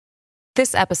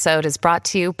This episode is brought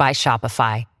to you by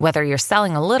Shopify. Whether you're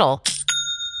selling a little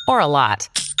or a lot,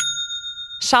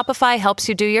 Shopify helps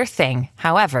you do your thing,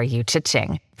 however you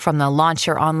cha-ching. From the launch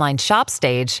your online shop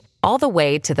stage, all the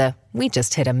way to the we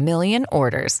just hit 1 million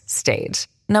orders stage.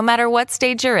 No matter what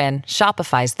stage you're in,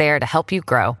 Shopify's there to help you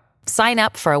grow. Sign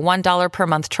up for a $1 per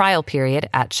month trial period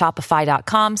at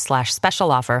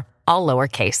shopify.com/special offer, all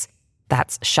lowercase.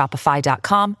 That's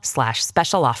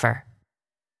shopify.com/special offer.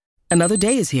 Another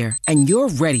day is here, and you're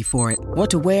ready for it. What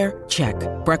to wear? Check.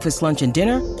 Breakfast, lunch, and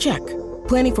dinner? Check.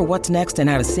 Planning for what's next and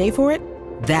how to save for it?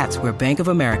 That's where Bank of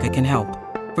America can help.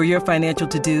 For your financial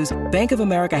to-dos, Bank of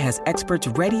America has experts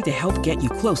ready to help get you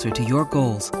closer to your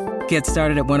goals. Get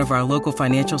started at one of our local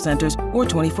financial centers or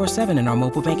 24/7 in our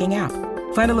mobile banking app.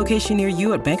 Find a location near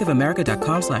you at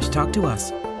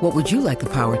bankofamerica.com/talktous. What would you like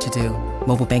the power to do?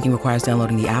 Mobile banking requires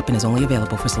downloading the app and is only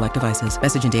available for select devices.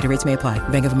 Message and data rates may apply.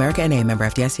 Bank of America N.A., member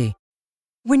FDIC.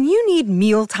 When you need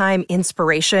mealtime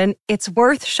inspiration, it's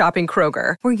worth shopping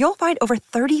Kroger, where you'll find over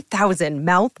 30,000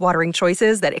 mouth-watering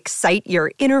choices that excite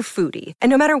your inner foodie. And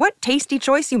no matter what tasty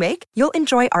choice you make, you'll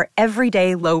enjoy our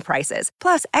everyday low prices,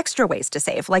 plus extra ways to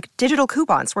save, like digital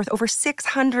coupons worth over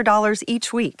 $600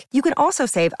 each week. You can also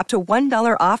save up to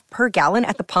 $1 off per gallon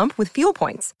at the pump with fuel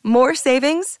points. More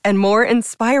savings and more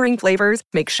inspiring flavors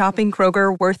make shopping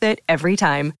Kroger worth it every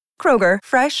time. Kroger,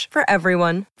 fresh for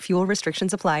everyone. Fuel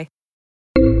restrictions apply.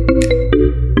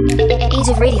 Age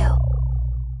of Radio.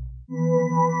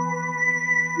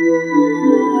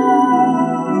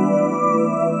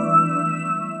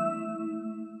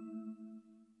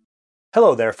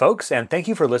 Hello there, folks, and thank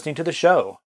you for listening to the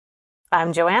show.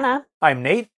 I'm Joanna. I'm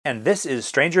Nate, and this is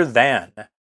Stranger Than.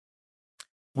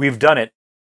 We've done it.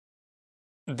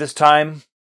 This time,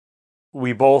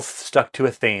 we both stuck to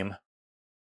a theme.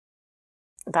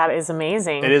 That is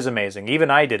amazing. It is amazing.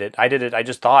 Even I did it. I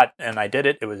just thought, and I did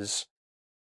it. It was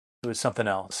something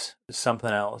else. It was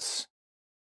something else.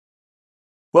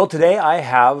 Well, today I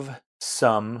have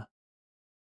some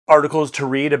articles to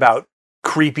read about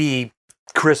creepy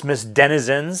Christmas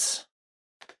denizens.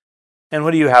 And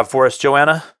what do you have for us,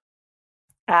 Joanna?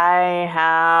 I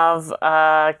have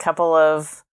a couple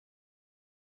of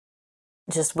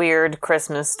just weird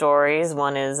Christmas stories.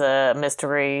 One is a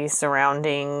mystery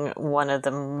surrounding one of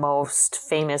the most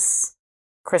famous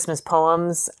Christmas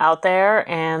poems out there,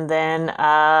 and then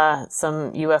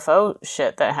some UFO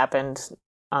shit that happened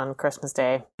on Christmas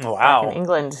Day. Wow. Back in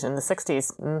England in the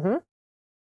 60s. Mm-hmm.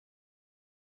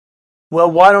 Well,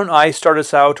 why don't I start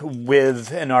us out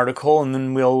with an article, and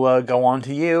then we'll go on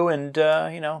to you and,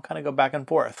 kind of go back and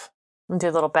forth. Do a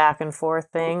little back and forth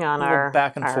thing on our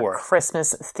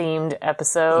Christmas-themed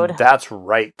episode. That's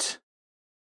right.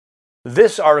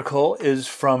 This article is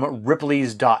from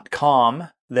Ripley's.com,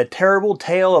 The Terrible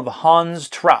Tale of Hans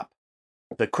Trapp,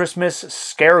 the Christmas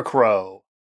Scarecrow.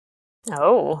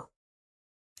 Oh.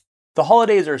 The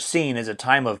holidays are seen as a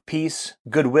time of peace,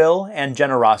 goodwill, and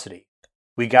generosity.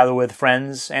 We gather with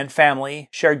friends and family,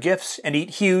 share gifts, and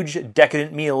eat huge,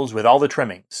 decadent meals with all the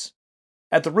trimmings.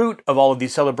 At the root of all of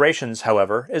these celebrations,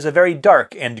 however, is a very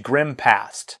dark and grim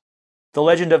past. The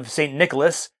legend of St.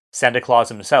 Nicholas, Santa Claus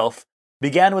himself,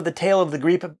 began with the tale of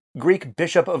the Greek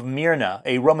bishop of Myrna,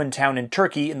 a Roman town in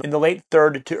Turkey in the late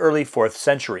 3rd to early 4th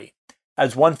century.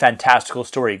 As one fantastical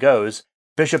story goes,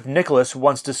 Bishop Nicholas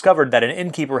once discovered that an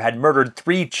innkeeper had murdered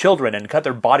 3 children and cut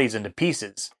their bodies into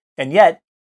pieces, and yet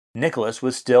Nicholas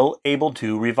was still able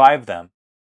to revive them.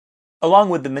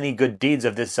 Along with the many good deeds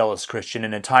of this zealous Christian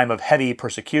in a time of heavy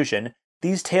persecution,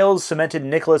 these tales cemented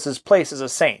Nicholas's place as a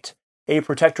saint, a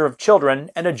protector of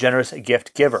children, and a generous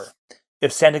gift giver.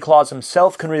 If Santa Claus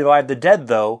himself can revive the dead,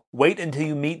 though, wait until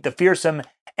you meet the fearsome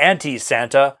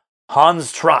anti-Santa,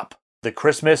 Hans Trapp, the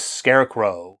Christmas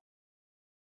Scarecrow.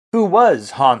 Who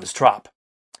was Hans Trapp?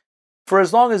 For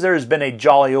as long as there has been a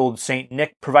jolly old Saint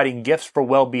Nick providing gifts for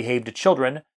well-behaved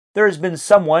children, there has been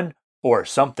someone, or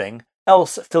something,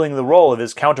 else filling the role of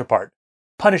his counterpart,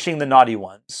 punishing the naughty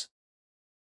ones.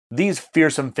 These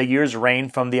fearsome figures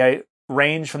range from the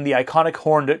iconic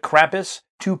horned Krampus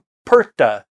to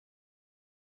Perta,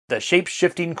 the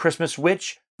shape-shifting Christmas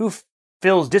witch who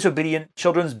fills disobedient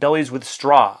children's bellies with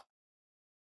straw.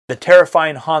 The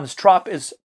terrifying Hans Trapp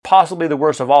is possibly the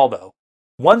worst of all, though.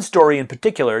 One story in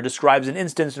particular describes an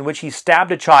instance in which he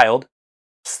stabbed a child,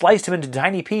 sliced him into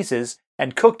tiny pieces,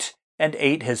 and cooked and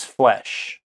ate his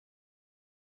flesh.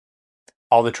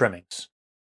 All the trimmings.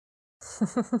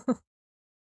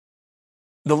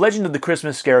 The legend of the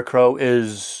Christmas Scarecrow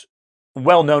is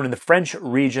well known in the French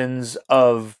regions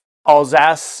of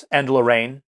Alsace and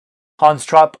Lorraine. Hans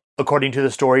Trapp, according to the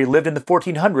story, lived in the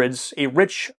 1400s, a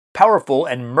rich powerful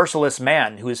and merciless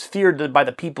man who is feared by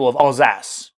the people of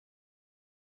Alsace.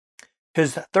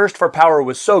 His thirst for power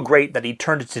was so great that he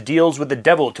turned to deals with the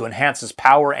devil to enhance his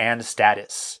power and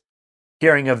status.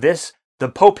 Hearing of this, the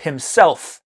Pope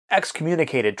himself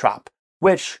excommunicated Trapp,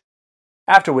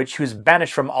 after which he was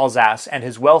banished from Alsace and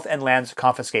his wealth and lands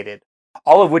confiscated,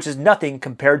 all of which is nothing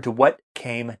compared to what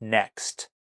came next.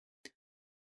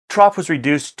 Trapp was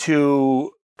reduced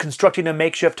to constructing a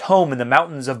makeshift home in the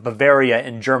mountains of Bavaria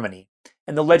in Germany,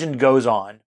 and the legend goes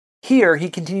on. Here he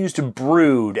continues to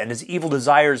brood, and his evil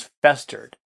desires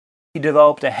festered. He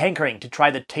developed a hankering to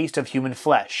try the taste of human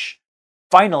flesh.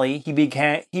 Finally, he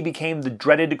became the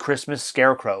dreaded Christmas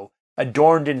scarecrow,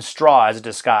 adorned in straw as a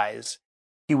disguise.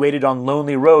 He waited on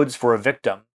lonely roads for a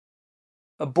victim.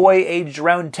 A boy aged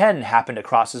around 10 happened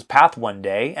across his path one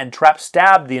day, and Trapp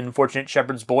stabbed the unfortunate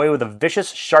shepherd's boy with a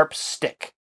vicious, sharp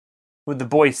stick. With the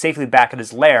boy safely back at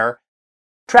his lair,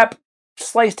 Trapp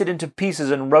sliced it into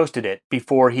pieces and roasted it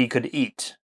before he could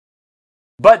eat.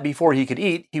 But before he could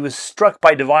eat, he was struck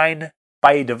by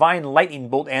a divine lightning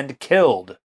bolt and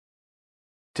killed.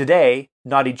 Today,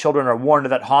 naughty children are warned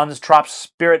that Hans Trapp's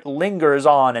spirit lingers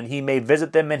on, and he may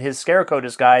visit them in his scarecrow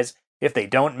disguise if they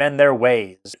don't mend their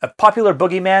ways. A popular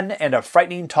boogeyman and a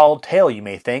frightening tall tale, you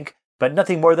may think, but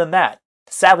nothing more than that.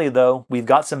 Sadly, though, we've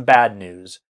got some bad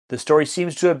news. The story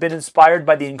seems to have been inspired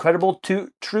by the incredible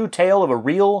true tale of a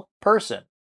real person.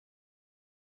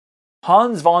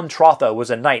 Hans von Trotha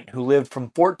was a knight who lived from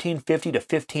 1450 to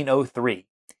 1503.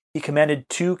 He commanded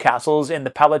 2 castles in the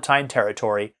Palatine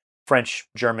territory,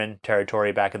 French-German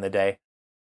territory back in the day,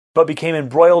 but became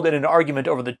embroiled in an argument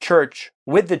with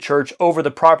the church over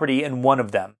the property in one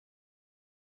of them.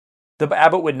 The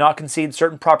abbot would not concede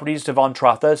certain properties to von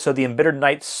Trotha, so the embittered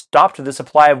knight stopped the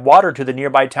supply of water to the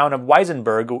nearby town of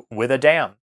Weisenberg with a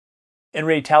dam. In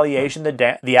retaliation,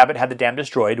 the abbot had the dam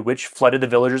destroyed, which flooded the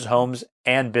villagers' homes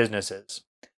and businesses.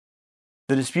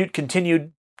 The dispute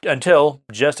continued until,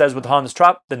 just as with Hans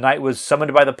Trapp, the knight was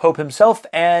summoned by the Pope himself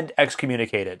and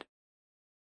excommunicated.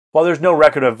 While there's no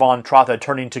record of von Trotha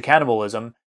turning to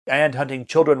cannibalism and hunting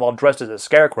children while dressed as a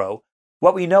scarecrow,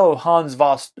 what we know of Hans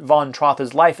von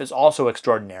Trotha's life is also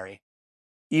extraordinary.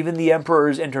 Even the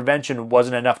emperor's intervention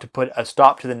wasn't enough to put a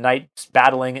stop to the knight's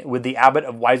battling with the abbot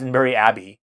of Weisenbury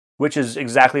Abbey, which is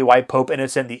exactly why Pope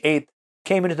Innocent VIII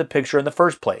came into the picture in the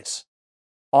first place.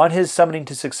 On his summoning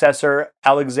to successor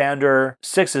Alexander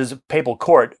VI's papal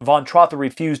court, von Trotha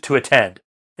refused to attend.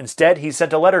 Instead, he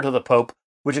sent a letter to the Pope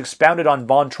which expounded on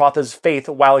von Trotha's faith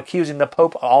while accusing the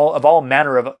Pope of all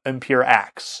manner of impure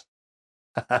acts.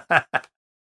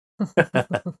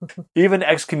 Even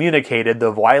excommunicated,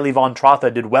 the wily von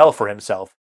Trotha did well for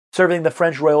himself, serving the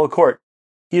French royal court.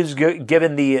 He was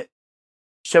given the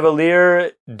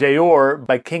Chevalier d'Or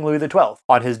by King Louis XII.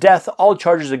 On his death, all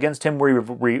charges against him were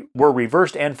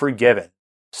reversed and forgiven.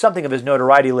 Something of his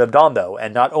notoriety lived on, though,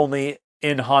 and not only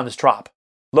in Hans Trapp.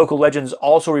 Local legends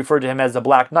also referred to him as the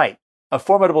Black Knight, a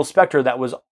formidable specter that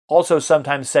was also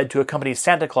sometimes said to accompany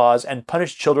Santa Claus and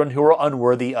punish children who were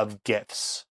unworthy of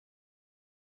gifts.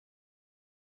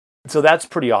 So that's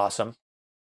pretty awesome.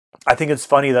 I think it's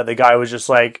funny that the guy was just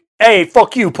like, "Hey,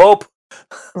 fuck you, Pope."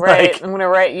 Right, I'm going to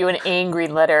write you an angry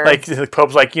letter. Like, the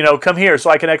Pope's like, come here so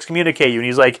I can excommunicate you. And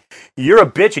he's like, "You're a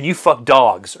bitch and you fuck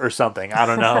dogs," or something. I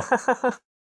don't know.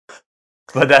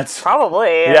 But that's...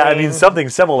 Probably. I mean, something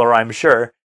similar, I'm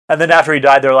sure. And then after he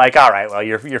died, they're like, "All right, well,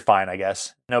 you're fine, I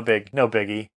guess. No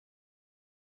biggie."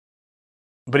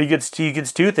 But he gets 2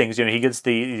 things. He gets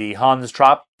the Hans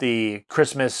Trapp, the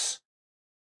Christmas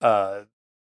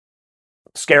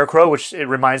scarecrow, which it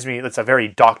reminds me, it's a very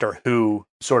Doctor Who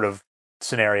sort of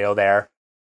scenario there.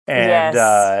 And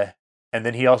yes. And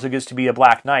then he also gets to be a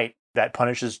Black Knight that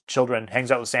punishes children,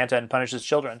 hangs out with Santa and punishes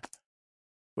children.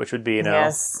 Which would be,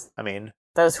 yes. I mean...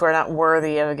 those who are not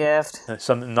worthy of a gift.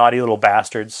 Some naughty little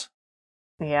bastards.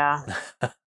 Yeah.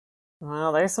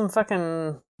 Well, there's some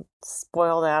fucking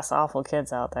spoiled-ass awful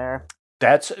kids out there.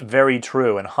 That's very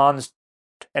true. And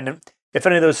if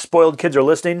any of those spoiled kids are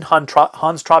listening,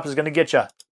 Hans Trapp is going to get you.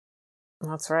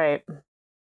 That's right.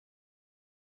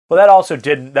 Well,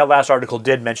 that last article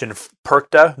did mention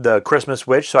Perchta, the Christmas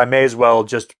witch, so I may as well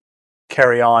just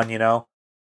carry on,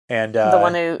 And the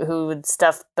one who would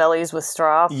stuff bellies with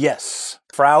straw? Yes.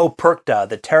 Frau Perchta,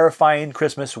 the terrifying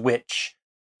Christmas witch.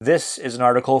 This is an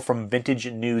article from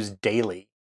Vintage News Daily.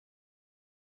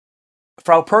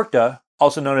 Frau Perchta,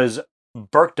 also known as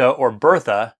Berchta or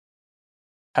Bertha,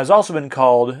 has also been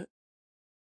called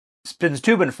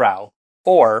Spinnstubenfrau,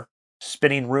 or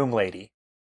Spinning Room Lady.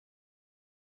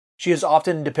 She is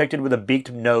often depicted with a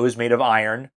beaked nose made of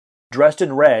iron, dressed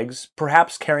in rags,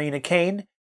 perhaps carrying a cane,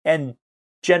 and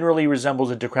generally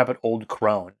resembles a decrepit old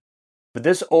crone. But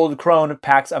this old crone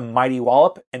packs a mighty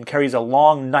wallop and carries a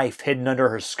long knife hidden under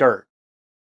her skirt.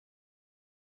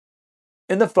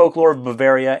 In the folklore of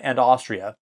Bavaria and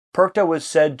Austria, Perchta was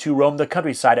said to roam the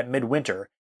countryside at midwinter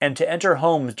and to enter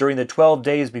homes during the 12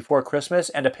 days before Christmas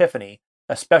and Epiphany,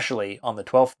 especially on the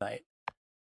 12th night.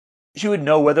 She would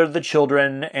know whether the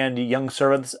children and young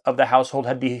servants of the household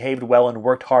had behaved well and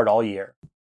worked hard all year.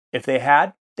 If they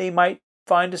had, they might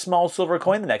find a small silver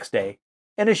coin the next day,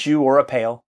 in a shoe or a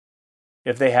pail.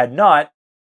 If they had not,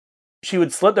 she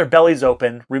would slit their bellies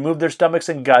open, remove their stomachs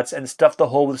and guts, and stuff the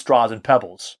hole with straws and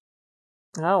pebbles.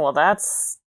 Oh, well,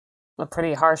 that's a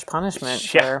pretty harsh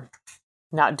punishment Yeah. for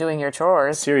not doing your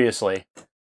chores. Seriously.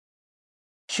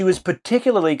 She was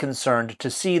particularly concerned to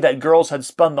see that girls had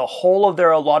spun the whole of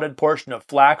their allotted portion of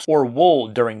flax or wool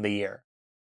during the year.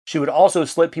 She would also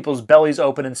slit people's bellies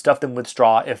open and stuff them with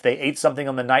straw if they ate something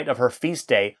on the night of her feast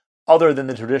day other than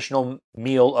the traditional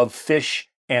meal of fish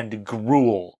and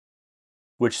gruel,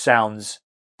 which sounds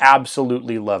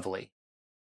absolutely lovely.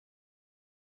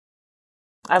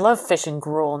 I love fish and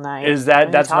gruel night. Is that What are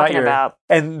you that's not talking your about?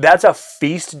 and that's a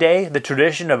feast day? The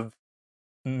tradition of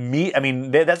meat. I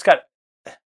mean, that's got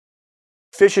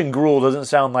fish and gruel doesn't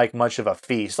sound like much of a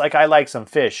feast. Like, I like some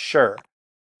fish, sure,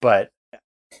 but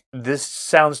this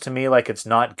sounds to me like it's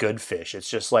not good fish. It's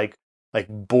just like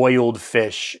boiled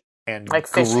fish and Like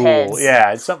fish gruel. heads.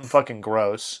 Yeah, it's something fucking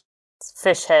gross. It's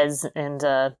fish heads and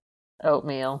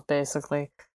oatmeal,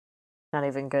 basically. Not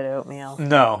even good oatmeal.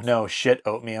 No, shit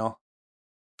oatmeal.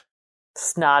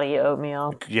 Snotty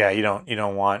oatmeal. Yeah, you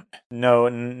don't want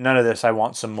none of this. I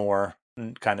want some more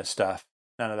kind of stuff.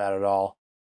 None of that at all.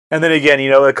 And then again,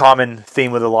 a common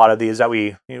theme with a lot of these that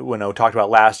we talked about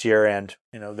last year and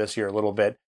this year a little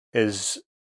bit is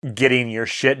getting your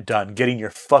shit done, getting your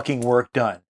fucking work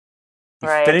done. You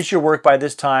Right. finish your work by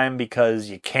this time because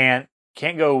you can't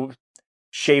go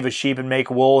shave a sheep and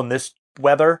make wool in this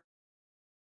weather.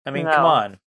 I mean, No. come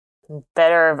on.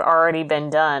 Better have already been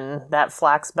done. That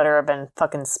flax better have been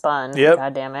fucking spun. Yep.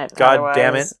 God damn it. God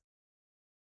damn it.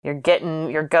 You're getting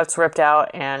your guts ripped out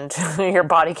and your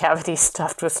body cavity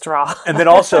stuffed with straw. And then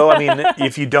also, I mean,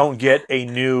 if you don't get any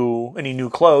new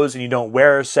clothes and you don't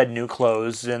wear said new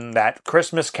clothes, then that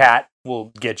Christmas cat will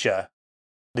get you.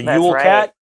 The That's Yule right.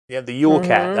 cat? Yeah, the Yule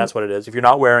cat. Mhm. That's what it is. If you're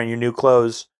not wearing your new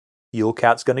clothes, Yule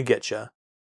cat's going to get you.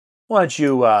 Why don't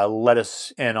you let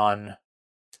us in on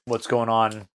what's going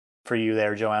on for you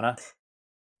there, Joanna?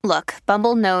 Look,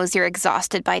 Bumble knows you're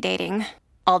exhausted by dating.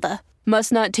 All the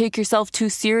must not take yourself too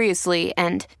seriously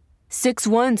and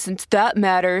 6'1" since that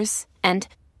matters. And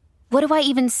what do I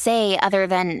even say other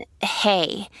than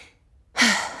hey?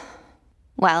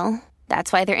 Well,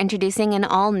 that's why they're introducing an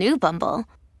all-new Bumble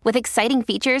with exciting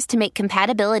features to make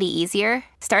compatibility easier,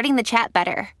 starting the chat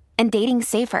better, and dating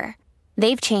safer.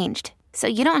 They've changed, so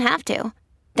you don't have to.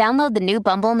 Download the new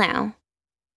Bumble now.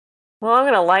 Well, I'm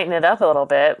going to lighten it up a little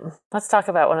bit. Let's talk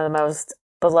about one of the most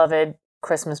beloved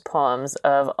Christmas poems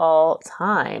of all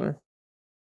time.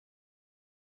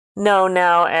 Known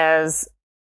now as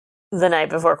The Night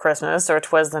Before Christmas, or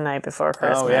 'Twas the Night Before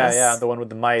Christmas. Oh, yeah, the one with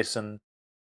the mice and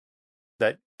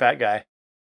that fat guy.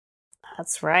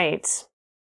 That's right.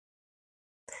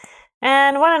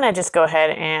 And why don't I just go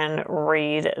ahead and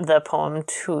read the poem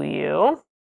to you?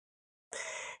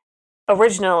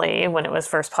 Originally, when it was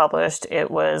first published,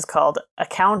 it was called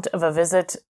Account of a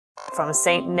Visit from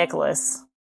St. Nicholas.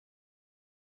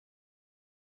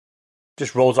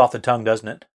 Just rolls off the tongue, doesn't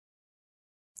it?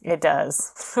 It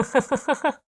does.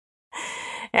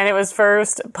 And it was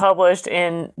first published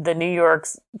in the New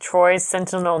York's Troy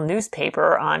Sentinel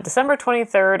newspaper on December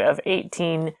 23rd of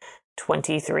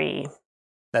 1823.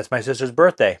 That's my sister's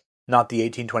birthday. Not the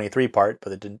 1823 part,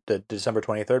 but the December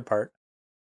 23rd part.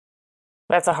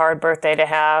 That's a hard birthday to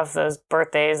have, those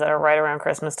birthdays that are right around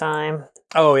Christmas time.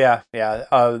 Oh, yeah.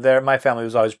 My family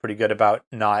was always pretty good about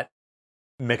not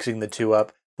mixing the two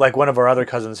up. Like one of our other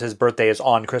cousins, his birthday is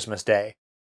on Christmas Day.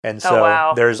 And so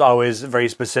wow. There's always very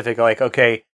specific, like,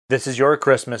 okay, this is your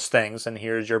Christmas things and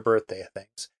here's your birthday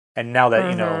things. And now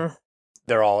that,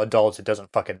 they're all adults, it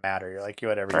doesn't fucking matter. You're like,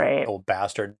 whatever, Right. you old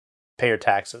bastard. Pay your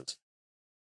taxes.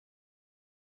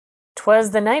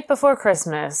 'Twas the night before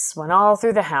Christmas, when all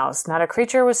through the house not a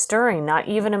creature was stirring, not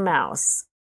even a mouse.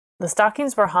 The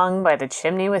stockings were hung by the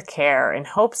chimney with care, in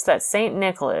hopes that St.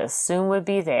 Nicholas soon would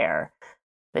be there.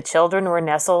 The children were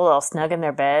nestled all snug in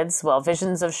their beds, while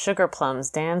visions of sugar plums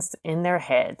danced in their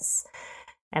heads.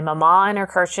 And Mamma in her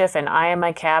kerchief and I in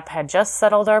my cap had just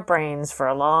settled our brains for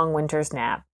a long winter's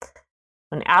nap.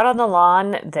 When out on the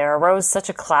lawn there arose such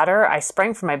a clatter, I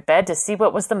sprang from my bed to see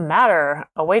what was the matter.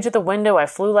 Away to the window I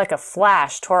flew like a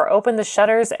flash, tore open the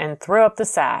shutters, and threw up the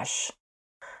sash.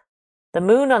 The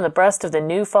moon on the breast of the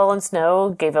new-fallen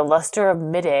snow gave a luster of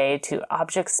midday to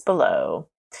objects below.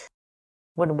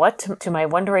 When what to my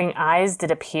wondering eyes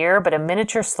did appear but a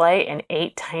miniature sleigh and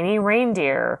 8 tiny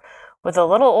reindeer, with a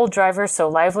little old driver so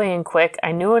lively and quick,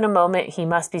 I knew in a moment he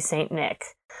must be Saint Nick.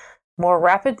 More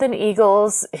rapid than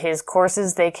eagles, his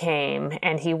courses they came,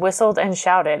 and he whistled and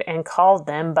shouted and called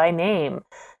them by name.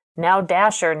 Now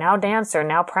Dasher, now Dancer,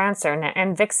 now Prancer,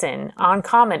 and Vixen, on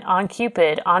Comet, on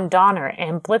Cupid, on Donner,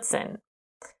 and Blitzen.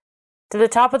 To the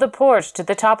top of the porch, to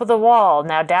the top of the wall,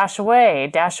 now dash away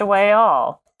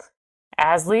all.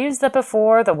 As leaves that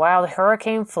before the wild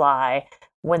hurricane fly,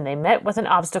 when they met with an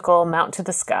obstacle, mount to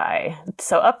the sky.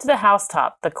 So up to the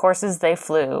housetop the courses they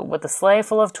flew, with the sleigh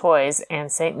full of toys,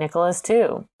 and St. Nicholas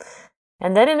too.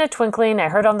 And then in a twinkling I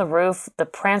heard on the roof the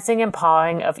prancing and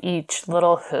pawing of each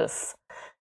little hoof.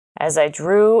 As I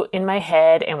drew in my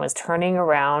head and was turning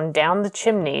around, down the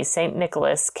chimney St.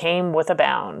 Nicholas came with a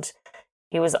bound.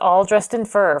 He was all dressed in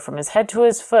fur from his head to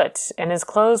his foot, and his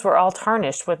clothes were all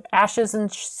tarnished with ashes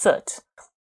and soot.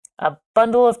 A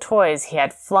bundle of toys he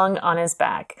had flung on his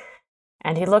back,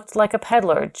 and he looked like a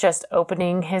peddler just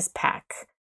opening his pack.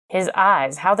 His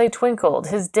eyes, how they twinkled,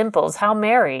 his dimples, how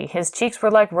merry, his cheeks were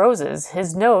like roses,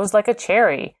 his nose like a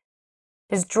cherry.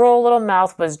 His droll little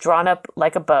mouth was drawn up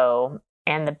like a bow,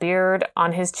 and the beard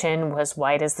on his chin was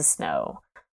white as the snow.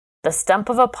 The stump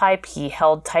of a pipe he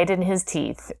held tight in his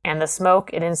teeth, and the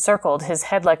smoke it encircled his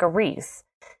head like a wreath.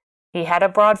 He had a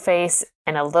broad face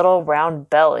and a little round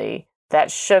belly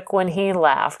that shook when he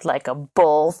laughed like a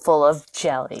bowl full of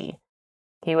jelly.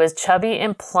 He was chubby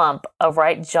and plump, a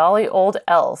right jolly old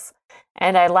elf,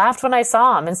 and I laughed when I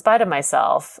saw him in spite of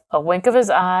myself. A wink of his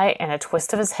eye and a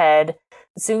twist of his head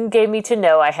soon gave me to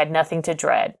know I had nothing to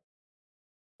dread.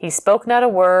 He spoke not a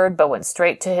word, but went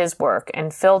straight to his work,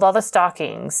 and filled all the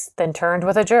stockings, then turned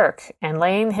with a jerk, and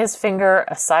laying his finger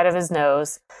aside of his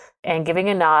nose, and giving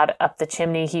a nod, up the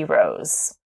chimney he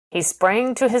rose. He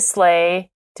sprang to his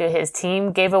sleigh, to his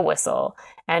team gave a whistle,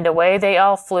 and away they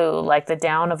all flew like the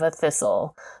down of a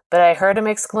thistle. But I heard him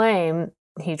exclaim,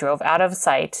 he drove out of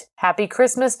sight, Happy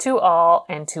Christmas to all,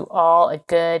 and to all a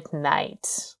good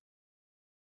night.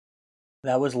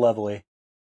 That was lovely.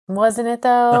 Wasn't it,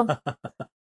 though?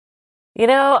 You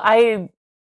know, I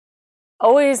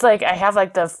always, I have,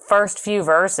 the first few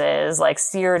verses,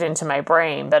 seared into my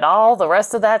brain, but all the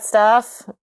rest of that stuff,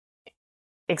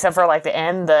 except for, the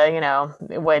end,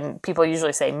 when people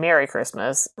usually say Merry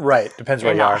Christmas. Right, depends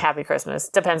where you are. Happy Christmas,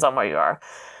 depends on where you are.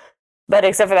 But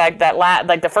except for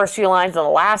the first few lines and the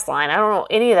last line, I don't know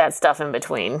any of that stuff in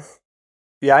between.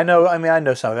 Yeah, I know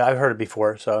some of it. I've heard it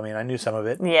before, so, I knew some of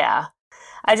it. Yeah.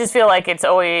 I just feel like it's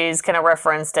always kind of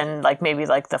referenced in maybe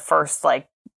the first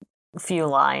few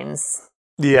lines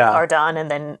are done, and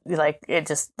then it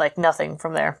just nothing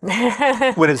from there.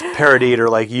 When it's parodied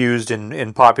or used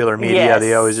in popular media, yes.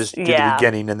 they always just do the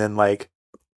beginning and then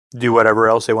do whatever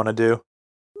else they want to do.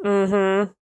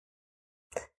 Mm-hmm.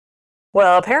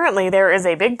 Well, apparently there is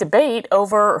a big debate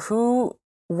over who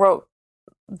wrote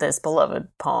this beloved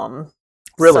poem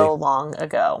so long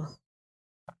ago.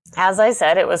 As I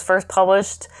said, it was first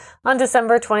published on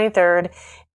December 23rd,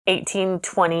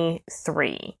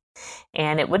 1823.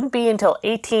 And it wouldn't be until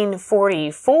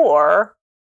 1844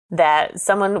 that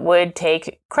someone would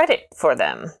take credit for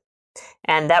them.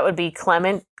 And that would be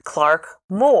Clement Clarke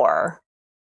Moore.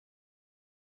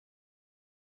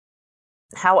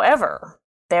 However,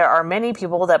 there are many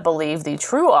people that believe the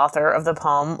true author of the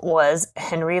poem was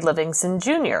Henry Livingston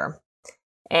Jr.,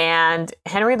 and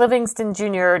Henry Livingston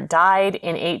Jr. died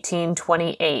in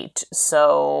 1828,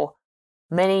 so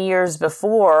many years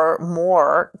before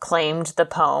Moore claimed the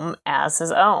poem as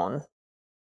his own.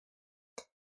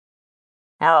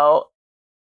 Now,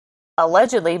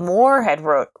 allegedly, Moore had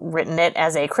written it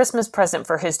as a Christmas present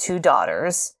for his 2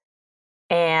 daughters,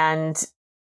 and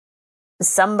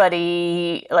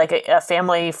somebody, a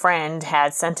family friend,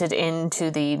 had sent it into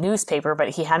the newspaper, but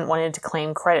he hadn't wanted to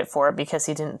claim credit for it because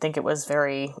he didn't think it was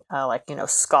very,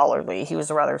 scholarly. He was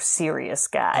a rather serious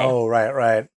guy. Oh,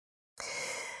 right.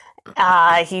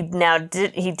 He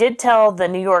did tell the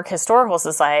New York Historical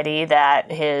Society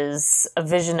that his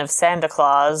vision of Santa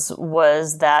Claus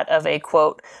was that of a,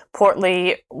 quote,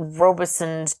 portly,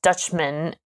 robust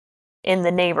Dutchman in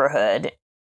the neighborhood,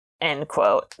 end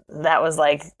quote. That was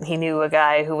he knew a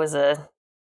guy who was a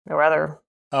rather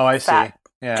fat,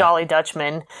 jolly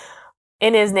Dutchman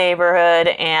in his neighborhood,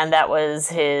 and that was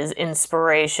his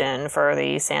inspiration for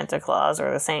the Santa Claus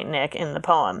or the Saint Nick in the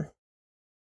poem.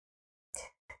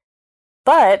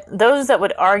 But those that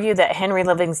would argue that Henry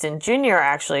Livingston Jr.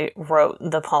 actually wrote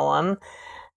the poem,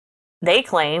 they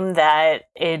claim that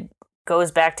it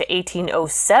goes back to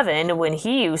 1807 when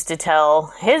he used to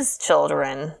tell his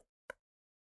children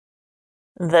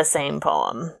the same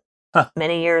poem,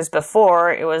 many years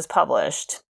before it was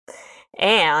published.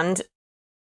 And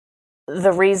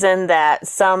the reason that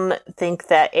some think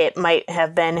that it might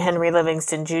have been Henry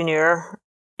Livingston Jr.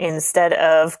 instead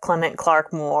of Clement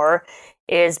Clarke Moore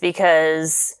is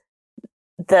because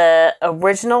the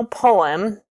original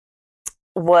poem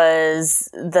was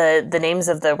the names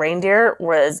of the reindeer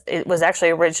was actually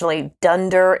originally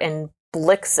Dunder and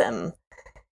Blixen,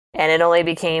 and it only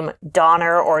became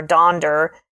Donner or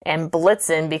Donder and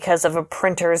Blitzen because of a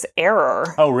printer's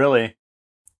error. Oh, really?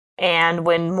 And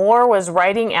when Moore was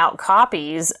writing out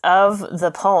copies of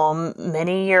the poem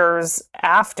many years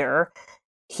after,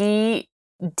 he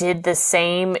did the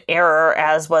same error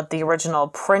as what the original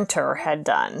printer had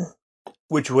done.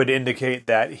 Which would indicate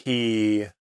that he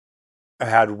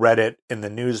had read it in the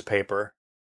newspaper.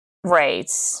 Right.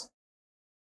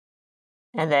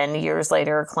 And then years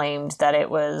later claimed that it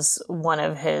was one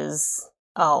of his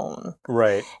own.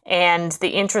 Right. And the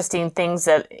interesting things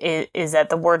that is that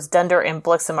the words Dunder and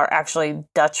Bliksem are actually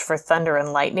Dutch for thunder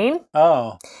and lightning.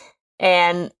 Oh.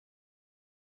 And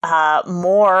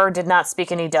Moore did not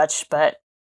speak any Dutch, but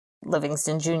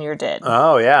Livingston Jr. did.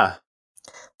 Oh, yeah.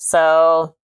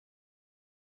 So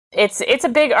it's a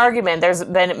big argument. There's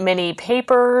been many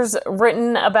papers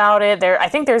written about it. I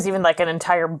think there's even like an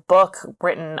entire book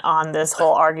written on this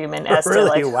whole argument as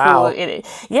really? to like wow. who it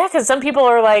is. Yeah, because some people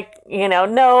are like,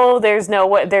 no, there's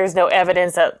no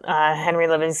evidence that Henry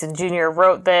Livingston Jr.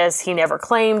 wrote this. He never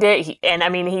claimed it. He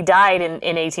died in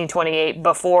 1828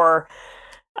 before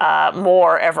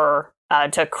Moore ever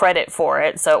took credit for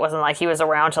it, so it wasn't like he was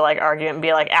around to like argue and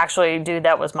be like, actually, dude,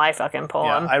 that was my fucking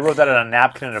poem. Yeah, I wrote that on a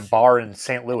napkin in a bar in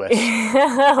St. Louis.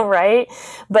 Right?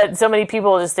 But so many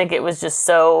people just think it was just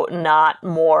so not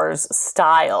Moore's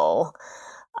style.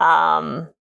 That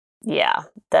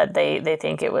they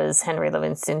think it was Henry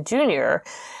Livingston Jr.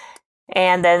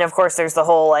 And then, of course, there's the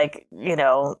whole,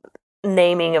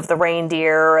 naming of the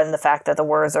reindeer and the fact that the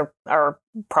words are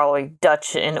probably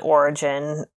Dutch in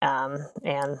origin,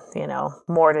 and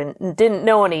Moore didn't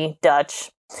know any Dutch.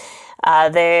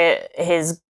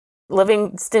 His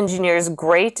Livingston Jr.'s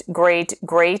great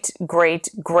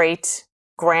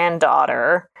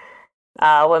granddaughter,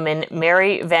 woman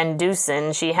Mary Van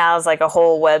Dusen, she has like a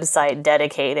whole website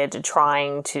dedicated to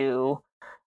trying to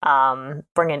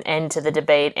bring an end to the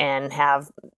debate and have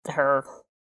her,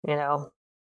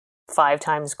 5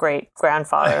 times great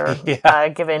grandfather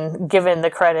given the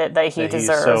credit that he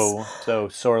deserves. So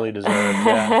sorely deserved,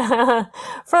 yeah.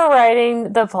 For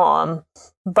writing the poem.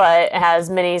 But as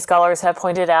many scholars have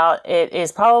pointed out, it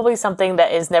is probably something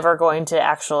that is never going to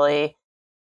actually,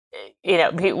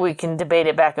 we can debate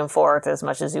it back and forth as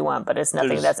much as you want, but it's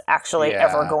nothing that's actually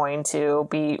ever going to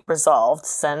be resolved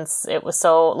since it was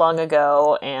so long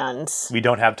ago, and we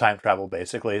don't have time travel,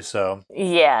 basically, so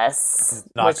yes,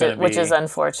 which is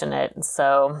unfortunate.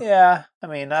 So yeah,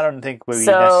 I don't think we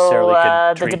necessarily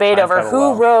could treat the debate over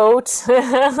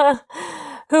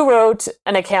who wrote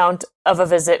an account of a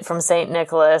visit from St.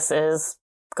 Nicholas is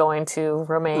going to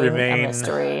remain a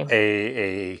mystery,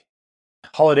 a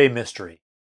holiday mystery.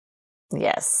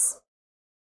 Yes.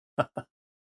 Well,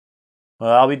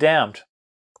 I'll be damned.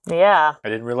 Yeah. I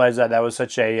didn't realize that was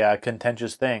such a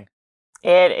contentious thing.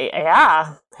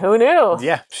 Who knew?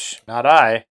 Yeah, not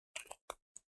I.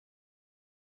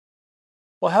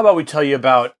 Well, how about we tell you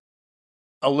about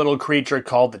a little creature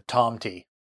called the tomte?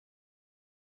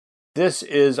 This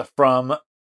is from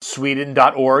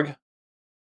Sweden.org.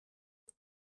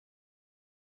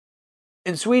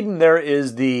 In Sweden, there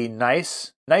is the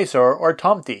Nisor, or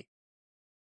tomte.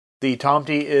 The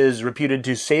tomte is reputed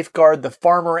to safeguard the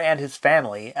farmer and his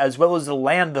family, as well as the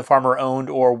land the farmer owned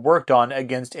or worked on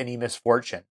against any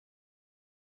misfortune.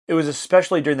 It was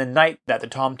especially during the night that the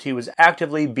tomte was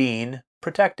actively being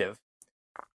protective.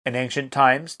 In ancient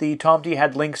times, the tomte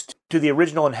had links to the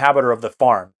original inhabitor of the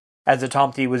farm, as the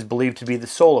tomte was believed to be the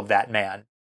soul of that man.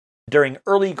 During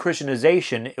early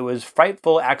Christianization, it was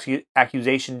frightful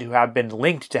accusation to have been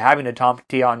linked to having a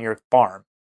tomte on your farm.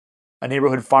 A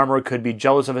neighborhood farmer could be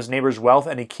jealous of his neighbor's wealth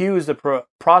and accuse the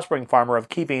prospering farmer of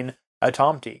keeping a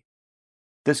tomte.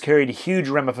 This carried huge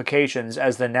ramifications,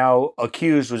 as the now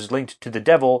accused was linked to the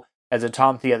devil, as a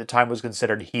tomte at the time was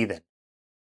considered heathen.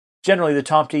 Generally, the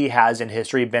tomte has in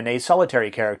history been a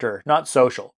solitary character, not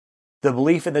social. The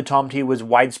belief in the tomte was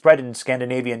widespread in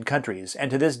Scandinavian countries, and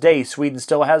to this day Sweden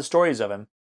still has stories of him.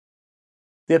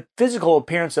 The physical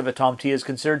appearance of a Tomty is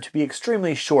considered to be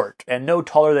extremely short and no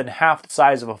taller than half the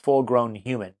size of a full-grown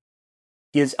human.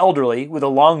 He is elderly, with a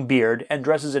long beard, and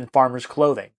dresses in farmer's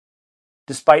clothing.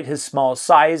 Despite his small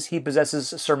size, he possesses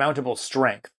surmountable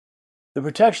strength. The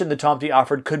protection the Tomty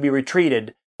offered could be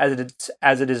retreated,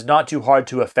 as it is not too hard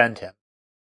to offend him.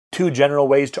 Two general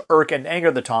ways to irk and anger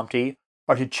the Tomty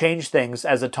are to change things,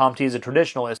 as the Tomty is a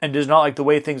traditionalist and does not like the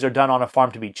way things are done on a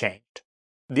farm to be changed.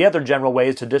 The other general way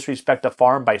is to disrespect the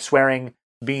farm by swearing,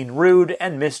 being rude,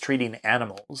 and mistreating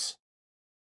animals.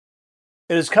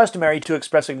 It is customary to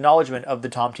express acknowledgement of the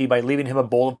Tomty by leaving him a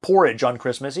bowl of porridge on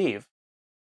Christmas Eve.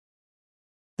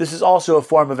 This is also a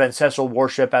form of ancestral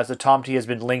worship, as the Tomty has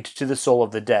been linked to the soul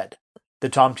of the dead. The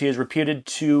Tomty is reputed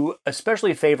to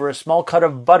especially favor a small cut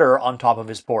of butter on top of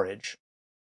his porridge.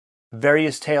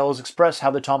 Various tales express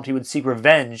how the Tomty would seek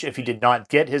revenge if he did not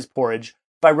get his porridge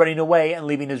by running away and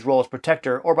leaving his role as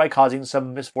protector, or by causing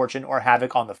some misfortune or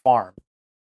havoc on the farm.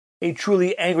 A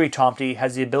truly angry Tomty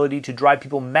has the ability to drive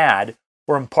people mad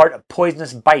or impart a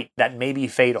poisonous bite that may be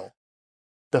fatal.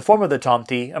 The form of the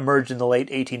Tomty, emerged in the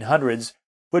late 1800s,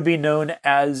 would be known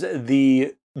as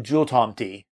the Jule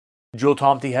Tomty. Jule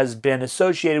Tomty has been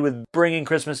associated with bringing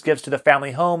Christmas gifts to the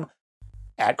family home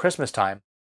at Christmas time.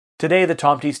 Today, the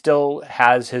Tomty still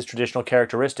has his traditional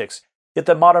characteristics, yet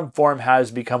the modern form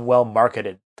has become well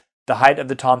marketed. The height of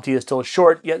the Tomty is still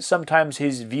short, yet sometimes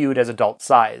he's viewed as adult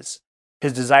size.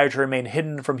 His desire to remain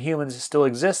hidden from humans still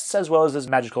exists, as well as his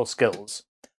magical skills.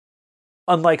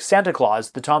 Unlike Santa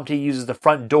Claus, the Tomty uses the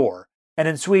front door, and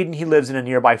in Sweden he lives in a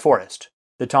nearby forest.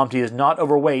 The Tomty is not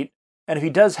overweight, and if he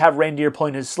does have reindeer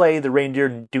pulling his sleigh, the reindeer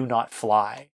do not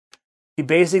fly. He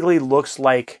basically looks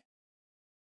like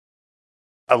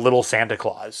a little Santa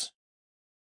Claus.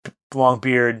 Long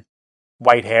beard,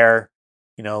 white hair,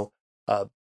 a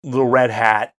little red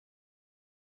hat.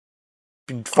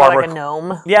 Like a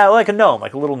gnome? Yeah, like a gnome,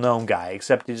 like a little gnome guy,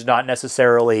 except he's not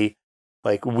necessarily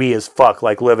like wee as fuck,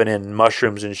 like living in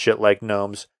mushrooms and shit like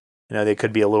gnomes. They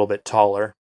could be a little bit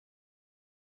taller.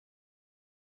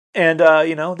 And,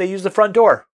 they use the front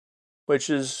door, which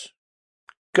is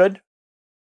good.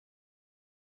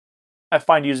 I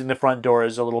find using the front door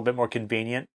is a little bit more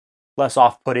convenient, less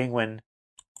off-putting when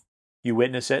you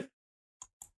witness it.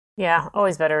 Yeah,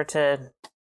 always better to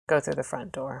go through the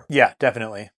front door. Yeah,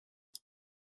 definitely.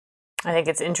 I think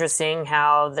it's interesting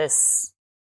how this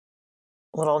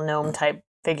little gnome-type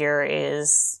figure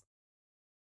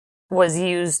was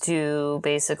used to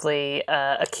basically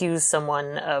accuse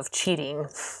someone of cheating.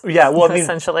 Yeah, well,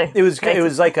 essentially, it was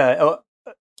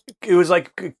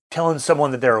like telling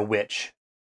someone that they're a witch.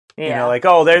 Yeah. Like,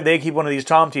 oh, they keep one of these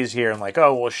Tomties here, and like,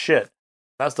 oh, well, shit,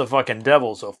 that's the fucking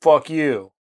devil, so fuck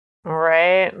you.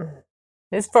 Right.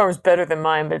 His farm's better than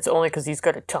mine, but it's only because he's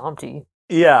got a Tomty.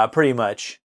 Yeah, pretty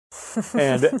much.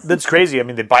 And that's crazy. I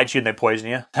mean, they bite you and they poison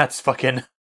you. That's fucking...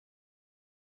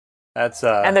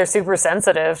 and they're super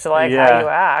sensitive to how you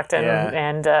act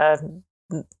and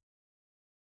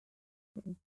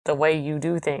the way you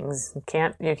do things.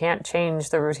 You can't change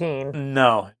the routine.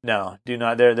 No, do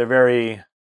not. They're very,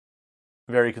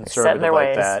 very conservative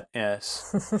like that.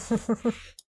 Yes.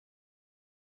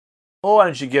 Well, why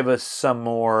don't you give us some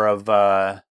more of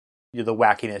the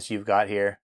wackiness you've got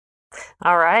here?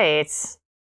 All right.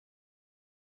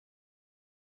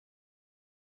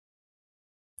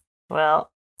 Well,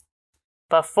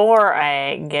 before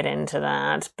I get into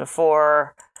that,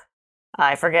 before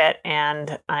I forget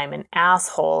and I'm an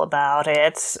asshole about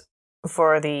it,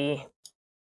 for the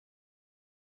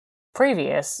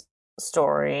previous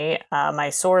story, my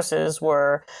sources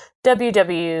were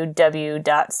www.cbc.ca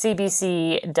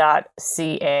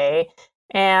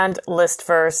and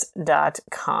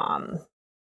listverse.com.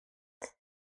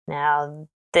 Now,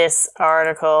 this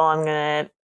article I'm going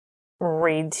to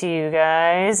read to you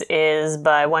guys is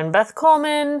by one Beth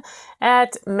Coleman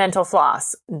at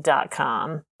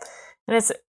mentalfloss.com. And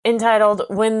it's entitled,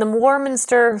 When the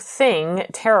Warminster Thing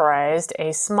Terrorized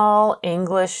a Small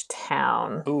English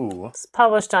Town. Ooh. It's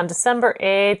published on December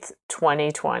 8th,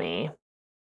 2020.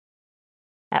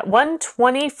 At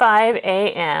 1:25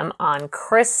 a.m. on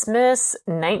Christmas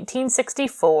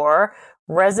 1964,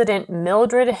 resident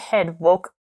Mildred Head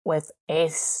woke with a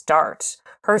start.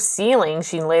 Her ceiling,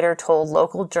 she later told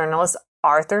local journalist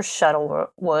Arthur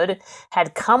Shuttlewood,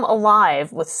 had come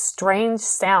alive with strange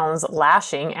sounds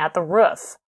lashing at the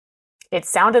roof. It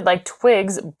sounded like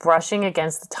twigs brushing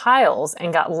against the tiles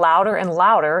and got louder and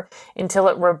louder until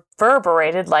it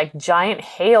reverberated like giant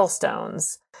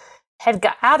hailstones. Head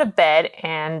got out of bed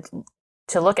and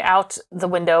to look out the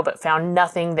window but found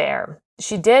nothing there.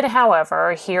 She did,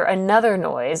 however, hear another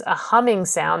noise, a humming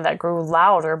sound that grew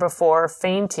louder before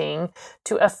fainting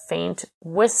to a faint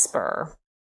whisper.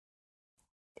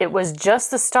 It was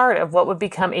just the start of what would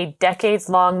become a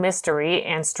decades-long mystery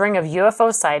and string of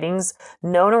UFO sightings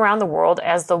known around the world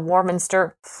as the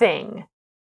Warminster Thing.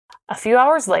 A few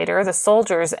hours later, the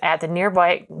soldiers at the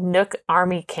nearby Nook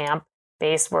Army Camp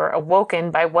base were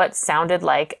awoken by what sounded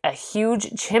like a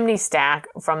huge chimney stack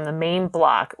from the main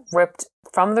block, ripped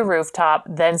from the rooftop,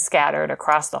 then scattered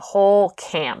across the whole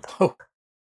camp. Oh.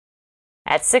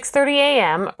 At 6:30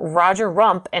 a.m., Roger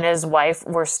Rump and his wife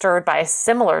were stirred by a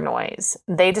similar noise.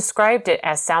 They described it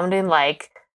as sounding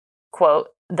like, quote,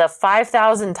 the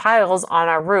 5,000 tiles on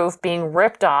our roof being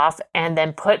ripped off and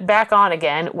then put back on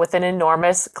again with an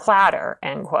enormous clatter,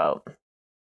 end quote.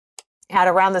 At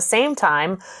around the same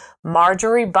time,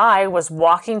 Marjorie Bye was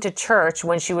walking to church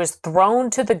when she was thrown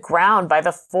to the ground by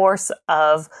the force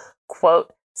of,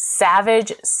 quote,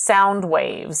 savage sound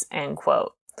waves, end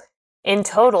quote. In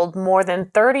total, more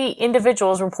than 30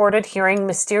 individuals reported hearing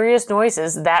mysterious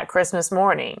noises that Christmas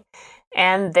morning,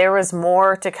 and there was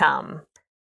more to come.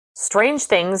 Strange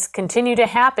things continue to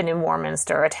happen in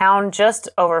Warminster, a town just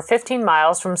over 15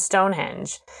 miles from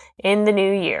Stonehenge, in the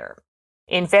new year.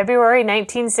 In February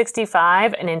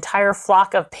 1965, an entire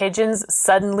flock of pigeons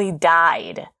suddenly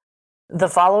died. The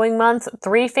following month,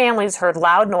 3 families heard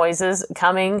loud noises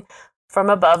coming from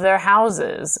above their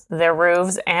houses, their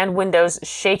roofs and windows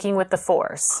shaking with the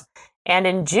force. And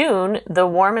in June, the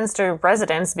Warminster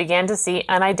residents began to see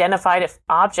unidentified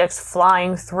objects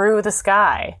flying through the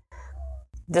sky.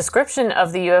 Description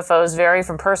of the UFOs vary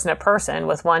from person to person,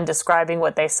 with one describing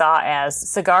what they saw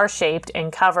as cigar-shaped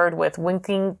and covered with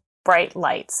winking bright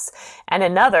lights, and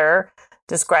another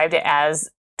described it as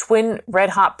twin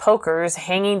red-hot pokers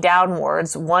hanging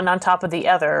downwards, one on top of the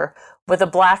other, with a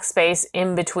black space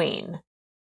in between.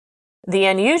 The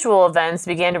unusual events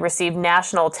began to receive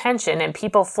national attention, and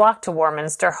people flocked to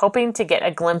Warminster hoping to get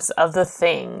a glimpse of the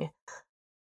thing.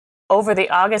 Over the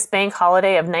August bank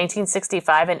holiday of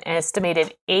 1965, an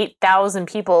estimated 8,000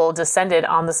 people descended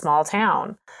on the small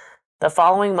town. The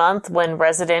following month, when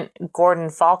resident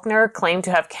Gordon Faulkner claimed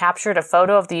to have captured a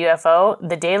photo of the UFO,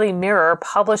 the Daily Mirror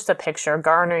published the picture,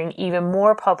 garnering even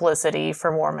more publicity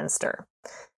for Warminster.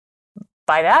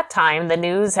 By that time, the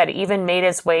news had even made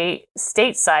its way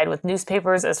stateside, with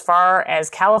newspapers as far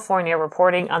as California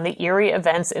reporting on the eerie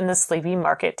events in the sleepy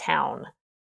market town.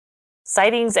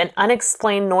 Sightings and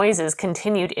unexplained noises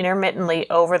continued intermittently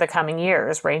over the coming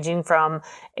years, ranging from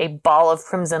a ball of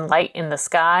crimson light in the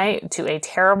sky to a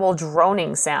terrible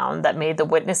droning sound that made the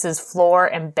witnesses' floor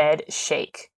and bed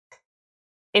shake.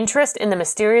 Interest in the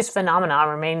mysterious phenomenon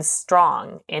remains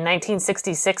strong. In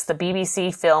 1966, the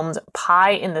BBC filmed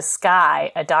Pie in the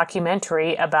Sky, a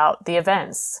documentary about the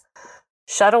events.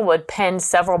 Shuttlewood penned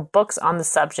several books on the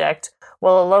subject,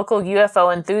 while a local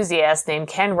UFO enthusiast named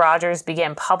Ken Rogers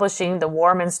began publishing the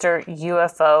Warminster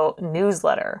UFO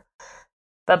newsletter.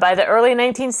 But by the early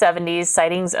 1970s,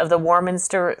 sightings of the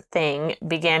Warminster Thing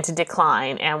began to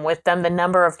decline, and with them the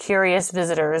number of curious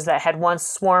visitors that had once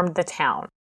swarmed the town.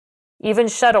 Even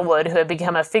Shuttlewood, who had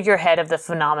become a figurehead of the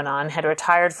phenomenon, had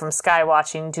retired from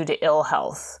skywatching due to ill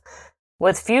health.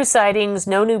 With few sightings,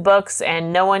 no new books,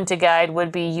 and no one to guide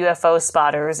would-be UFO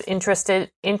spotters, interest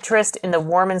in the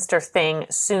Warminster Thing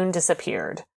soon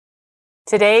disappeared.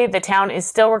 Today, the town is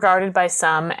still regarded by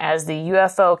some as the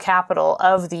UFO capital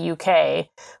of the UK,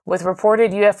 with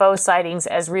reported UFO sightings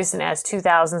as recent as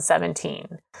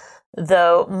 2017.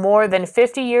 Though more than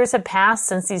 50 years have passed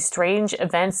since these strange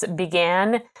events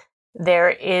began, there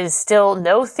is still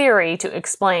no theory to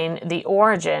explain the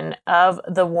origin of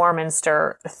the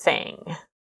Warminster Thing.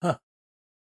 Huh.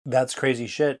 That's crazy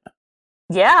shit.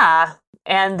 Yeah,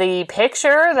 and the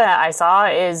picture that I saw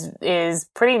is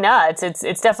pretty nuts. It's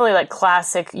definitely like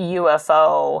classic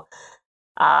UFO,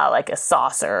 like a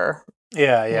saucer.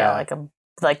 Yeah. You know,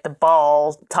 like the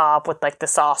ball top with like the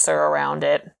saucer around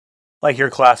it. Like your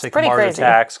classic Mars crazy.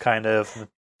 Attacks kind of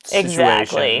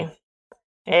situation.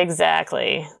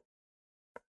 Exactly.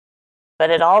 But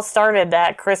it all started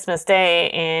that Christmas Day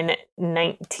in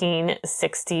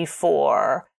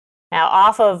 1964. Now,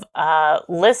 off of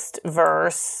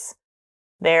Listverse,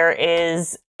 there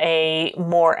is a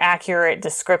more accurate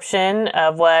description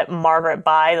of what Margaret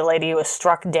Bye, the lady who was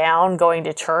struck down going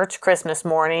to church Christmas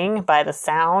morning by the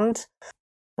sound.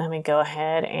 Let me go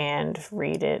ahead and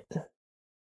read it.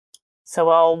 So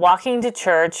while walking to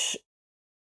church,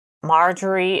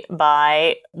 Marjorie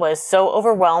Bai was so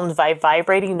overwhelmed by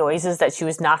vibrating noises that she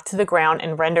was knocked to the ground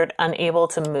and rendered unable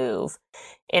to move.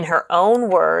 In her own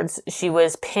words, she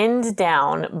was pinned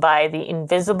down by the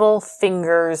invisible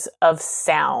fingers of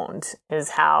sound, is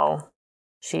how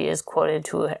she is quoted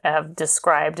to have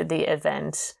described the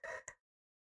event.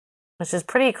 Which is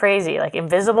pretty crazy, like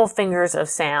invisible fingers of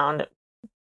sound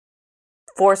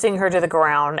forcing her to the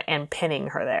ground and pinning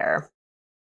her there.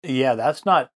 Yeah, that's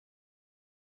not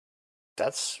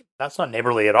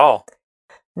neighborly at all.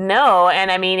 No,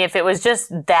 and I mean, if it was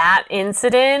just that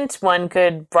incident, one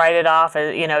could write it off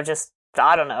as, just,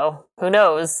 I don't know, who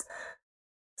knows?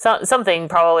 Something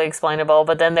probably explainable,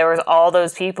 but then there was all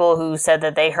those people who said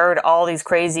that they heard all these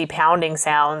crazy pounding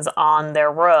sounds on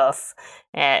their roof.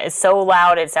 And it's so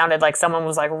loud, it sounded like someone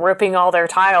was like ripping all their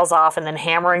tiles off and then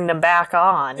hammering them back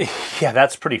on. Yeah,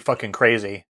 that's pretty fucking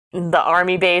crazy. The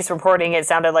army base reporting it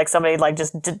sounded like somebody like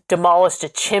just demolished a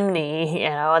chimney,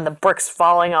 and the bricks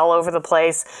falling all over the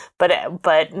place.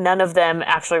 But none of them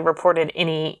actually reported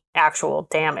any actual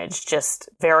damage, just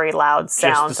very loud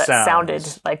sounds that sounded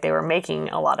like they were making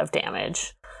a lot of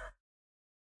damage.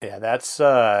 Yeah, that's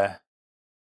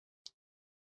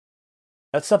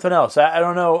something else. I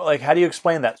don't know, like, how do you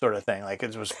explain that sort of thing? Like,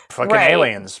 it was fucking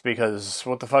aliens, because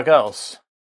what the fuck else?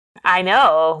 I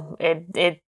know.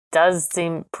 It does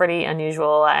seem pretty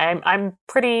unusual. I'm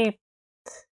pretty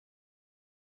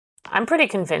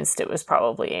convinced it was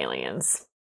probably aliens.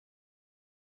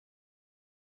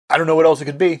 I don't know what else it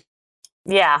could be.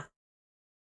 Yeah.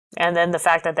 And then the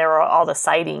fact that there were all the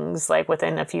sightings, like,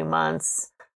 within a few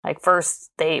months. Like,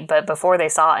 but before they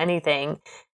saw anything,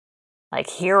 like,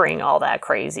 hearing all that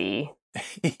crazy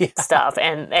stuff.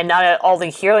 And not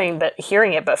only hearing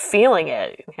it, but feeling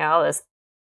it. This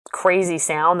crazy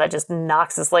sound that just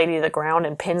knocks this lady to the ground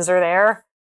and pins her there.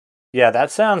 Yeah,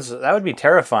 that would be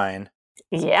terrifying.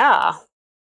 Yeah.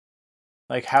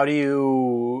 Like, how do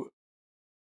you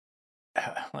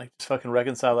just fucking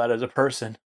reconcile that as a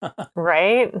person?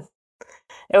 Right?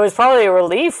 It was probably a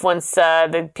relief once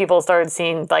the people started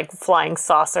seeing, like, flying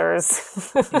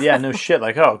saucers. Yeah, no shit.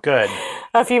 Like, oh, good.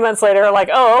 A few months later, like,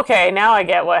 oh, okay, now I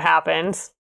get what happened.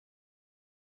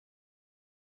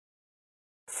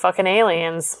 Fucking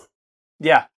aliens.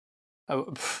 Yeah.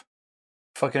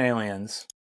 Fucking aliens.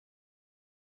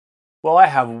 Well, I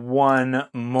have one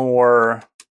more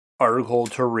article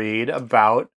to read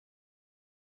about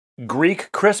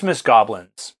Greek Christmas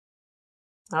goblins.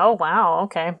 Oh, wow,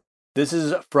 okay. This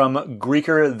is from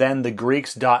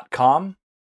GreekerThanTheGreeks.com.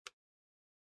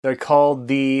 They're called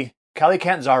the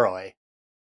Kalikantzaroi.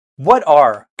 What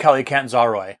are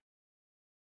Kalikantzaroi?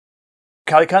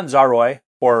 Kalikantzaroi,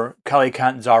 or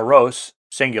Kalikantzaros,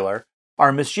 singular,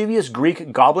 are mischievous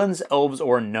Greek goblins, elves,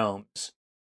 or gnomes.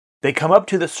 They come up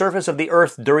to the surface of the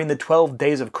earth during the 12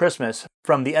 days of Christmas,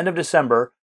 from the end of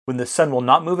December, when the sun will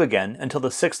not move again, until the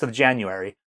 6th of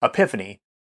January, Epiphany,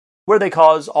 where they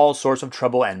cause all sorts of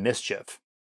trouble and mischief.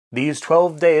 These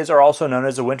 12 days are also known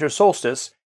as the winter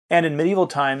solstice, and in medieval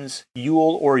times,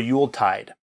 Yule or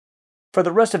Yuletide. For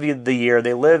the rest of the year,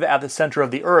 they live at the center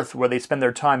of the earth, where they spend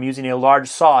their time using a large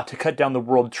saw to cut down the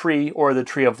world tree, or the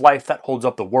tree of life that holds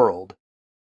up the world.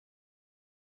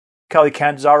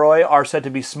 Kalikantzaroi are said to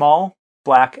be small,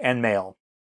 black, and male,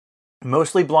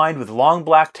 mostly blind with long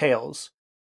black tails.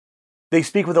 They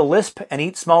speak with a lisp and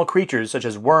eat small creatures such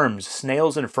as worms,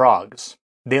 snails, and frogs.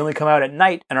 They only come out at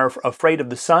night and are afraid of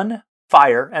the sun,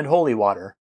 fire, and holy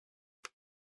water.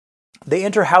 They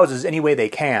enter houses any way they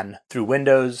can, through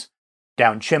windows,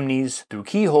 down chimneys, through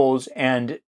keyholes,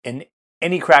 and in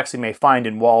any cracks they may find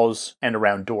in walls and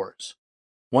around doors.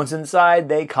 Once inside,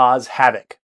 they cause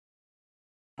havoc.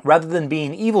 Rather than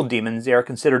being evil demons, they are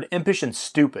considered impish and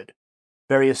stupid.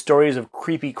 Various stories of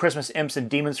creepy Christmas imps and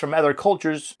demons from other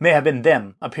cultures may have been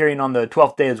them, appearing on the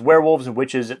 12th day as werewolves and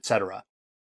witches, etc.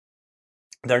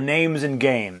 Their names and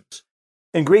games.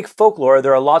 In Greek folklore,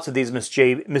 there are lots of these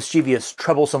mischievous,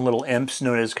 troublesome little imps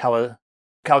known as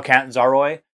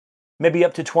Kalikantzaroi, maybe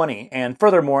up to 20, and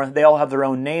furthermore, they all have their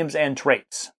own names and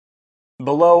traits.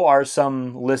 Below are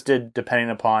some listed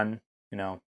depending upon,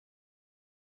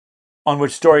 on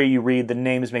which story you read. The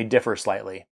names may differ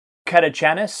slightly.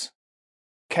 Catachanus.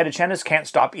 Catachanus can't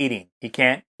stop eating. He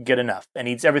can't get enough, and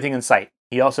eats everything in sight.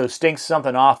 He also stinks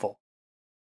something awful.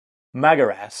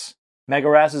 Magaras.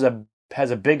 Magaras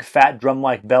has a big fat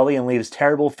drum-like belly and leaves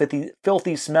terrible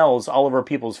filthy smells all over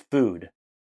people's food.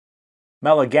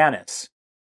 Meliganus.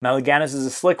 Meliganus is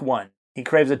a slick one. He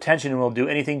craves attention and will do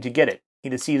anything to get it. He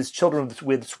deceives children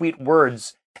with sweet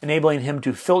words, enabling him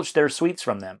to filch their sweets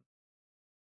from them.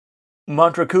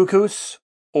 Montrakukus,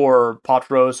 or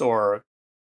Potros, or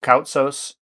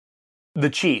Kautsos. The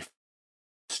Chief.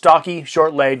 Stocky,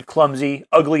 short-legged, clumsy,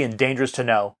 ugly, and dangerous to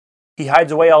know. He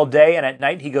hides away all day, and at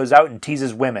night he goes out and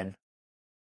teases women.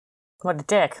 What a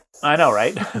dick. I know,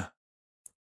 right?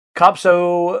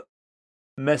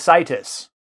 Copsomycetes.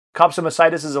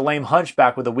 Copsomycetes is a lame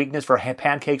hunchback with a weakness for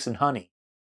pancakes and honey.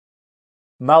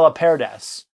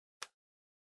 Malaperdas.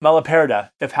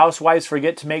 Malaperda. If housewives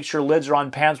forget to make sure lids are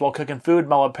on pans while cooking food,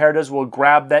 Malaperdas will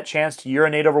grab that chance to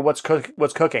urinate over what's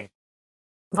cooking.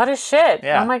 What a shit.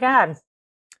 Yeah. Oh my god.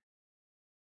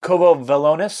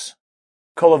 Colovalonis.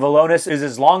 Colovalonis is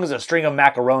as long as a string of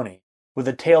macaroni, with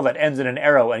a tail that ends in an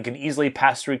arrow and can easily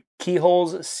pass through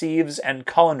keyholes, sieves, and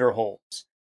colander holes.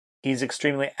 He's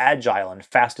extremely agile and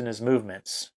fast in his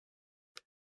movements.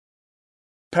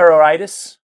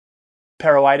 Paroides.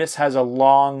 Paroides has a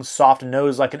long, soft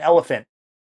nose like an elephant.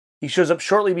 He shows up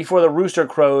shortly before the rooster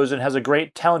crows and has a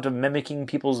great talent of mimicking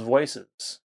people's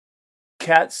voices.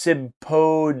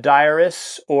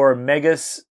 Catsibpodiris, or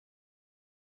Megas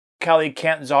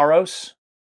Calicantzaros.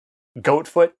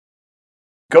 Goatfoot.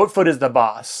 Goatfoot is the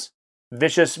boss.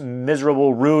 Vicious,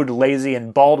 miserable, rude, lazy,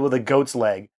 and bald with a goat's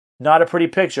leg. Not a pretty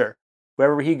picture.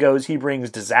 Wherever he goes, he brings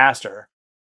disaster.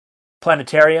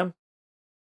 Planetarium.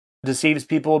 Deceives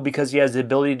people because he has the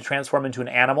ability to transform into an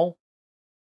animal.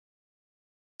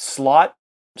 Slot.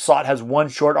 Slot has one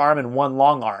short arm and one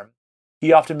long arm.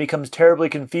 He often becomes terribly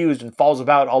confused and falls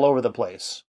about all over the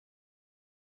place.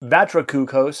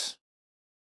 Vatracukos.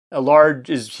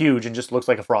 Is huge and just looks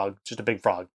like a frog. Just a big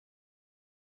frog.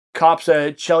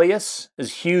 Copsachelius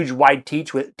is huge, wide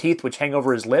teeth which hang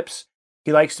over his lips.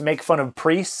 He likes to make fun of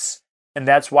priests, and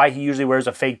that's why he usually wears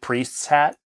a fake priest's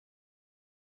hat.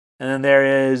 And then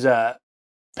there is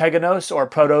Peganos, or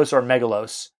Protos, or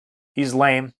Megalos. He's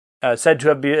lame, said to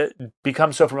have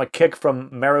become so from a kick from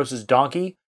Maros'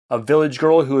 donkey, a village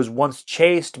girl who was once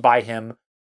chased by him.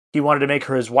 He wanted to make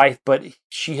her his wife, but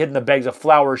she hid in the bags of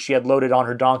flour she had loaded on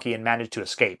her donkey and managed to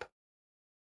escape.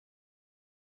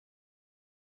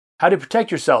 How to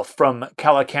protect yourself from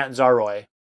Calicantzaros.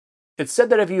 It's said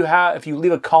that if you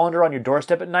leave a colander on your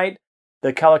doorstep at night,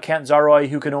 the Calicantzaros,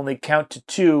 who can only count to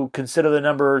 2, consider the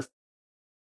number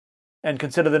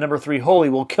 3 holy,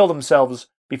 will kill themselves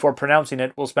before pronouncing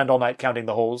it. Will spend all night counting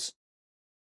the holes.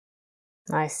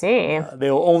 I see. They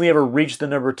will only ever reach the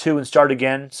number 2 and start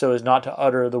again, so as not to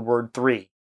utter the word 3.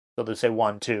 So they say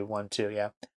 1, 2, 1, 2, yeah.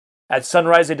 At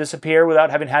sunrise, they disappear without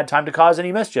having had time to cause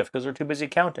any mischief, because they're too busy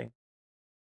counting.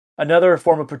 Another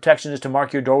form of protection is to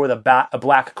mark your door with a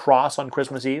black cross on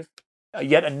Christmas Eve.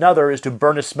 Yet another is to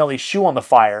burn a smelly shoe on the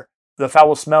fire. The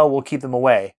foul smell will keep them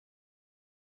away.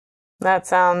 That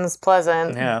sounds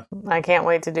pleasant. Yeah. I can't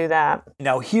wait to do that.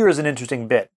 Now here is an interesting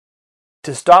bit.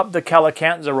 To stop the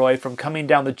Calicantzaros from coming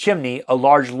down the chimney, a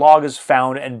large log is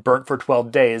found and burnt for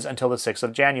 12 days until the 6th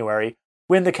of January,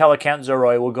 when the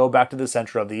Calicantzaros will go back to the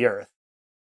center of the earth.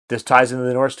 This ties into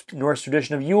the Norse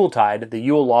tradition of Yuletide, the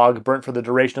Yule log burnt for the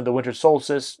duration of the winter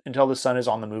solstice until the sun is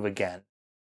on the move again.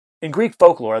 In Greek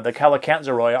folklore, the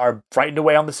Calicantzaros are frightened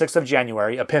away on the 6th of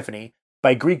January, Epiphany,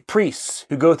 by Greek priests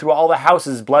who go through all the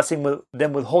houses blessing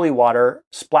them with holy water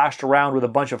splashed around with a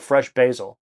bunch of fresh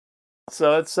basil.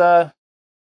 So it's a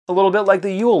little bit like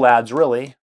the Yule lads,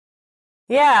 really.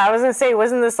 Yeah, I was going to say,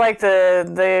 wasn't this like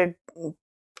the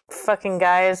fucking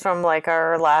guys from like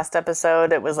our last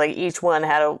episode? It was like each one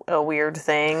had a weird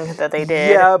thing that they did.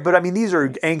 Yeah, but I mean, these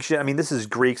are ancient. I mean, this is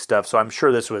Greek stuff, so I'm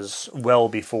sure this was well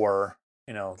before,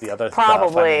 the other stuff.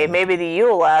 Probably. Maybe the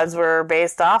Yule lads were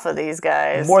based off of these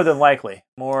guys. More than likely.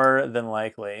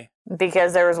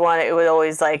 Because there was one, it would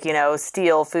always like,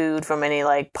 steal food from any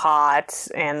like pot.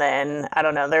 And then, I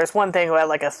don't know, there's one thing who had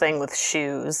like a thing with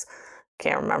shoes.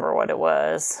 Can't remember what it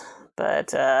was.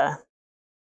 But,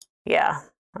 yeah.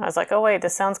 I was like, oh wait,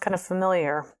 this sounds kind of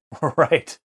familiar.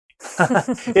 Right.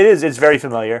 It is. It's very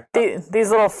familiar. These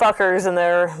little fuckers and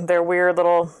their weird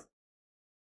little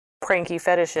pranky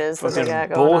fetishes that they got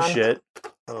going bullshit.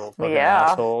 Little fucking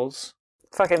yeah. assholes.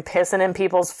 Fucking pissing in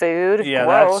people's food. Yeah,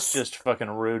 gross. That's just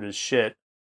fucking rude as shit.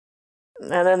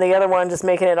 And then the other one just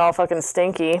making it all fucking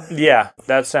stinky. Yeah,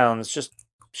 that sounds just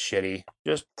shitty.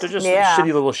 They're just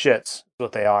shitty little shits. Is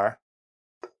what they are.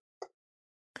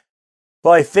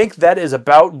 Well, I think that is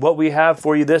about what we have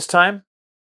for you this time.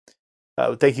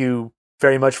 Thank you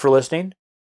very much for listening.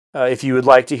 If you would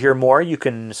like to hear more, you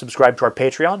can subscribe to our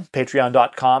Patreon,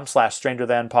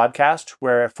 patreon.com/strangerthanpodcast,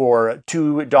 where for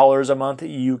 $2 a month,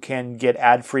 you can get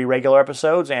ad-free regular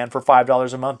episodes, and for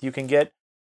 $5 a month, you can get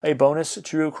a bonus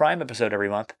true crime episode every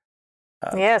month.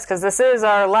 Yes, because this is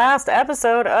our last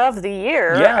episode of the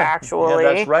year, actually.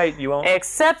 Yeah, that's right. You won't...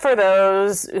 Except for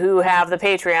those who have the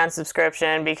Patreon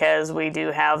subscription, because we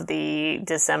do have the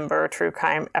December True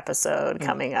Crime episode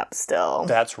coming up still.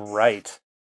 That's right.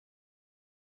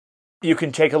 You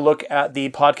can take a look at the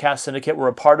podcast syndicate we're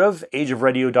a part of,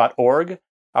 ageofradio.org.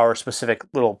 Our specific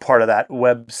little part of that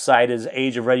website is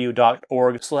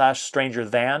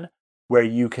ageofradio.org/strangerthan, where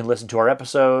you can listen to our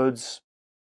episodes.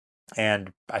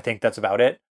 And I think that's about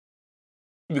it.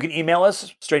 You can email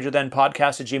us,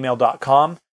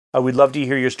 strangerthanpodcast@gmail.com. We'd love to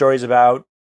hear your stories about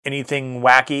anything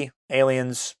wacky,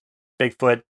 aliens,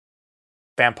 Bigfoot,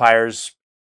 vampires,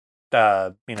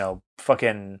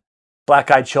 fucking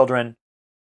black-eyed children,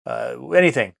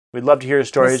 anything. We'd love to hear your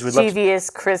stories. Mischievous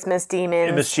Christmas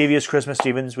demons. Mischievous Christmas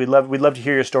demons. We'd love to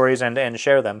hear your stories and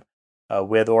share them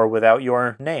with or without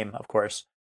your name, of course.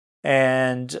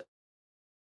 And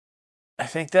I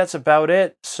think that's about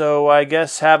it. So I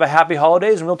guess have a happy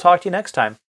holidays, and we'll talk to you next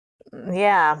time.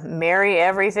 Yeah, merry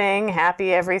everything,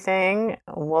 happy everything.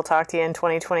 We'll talk to you in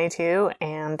 2022,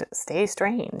 and stay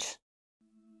strange.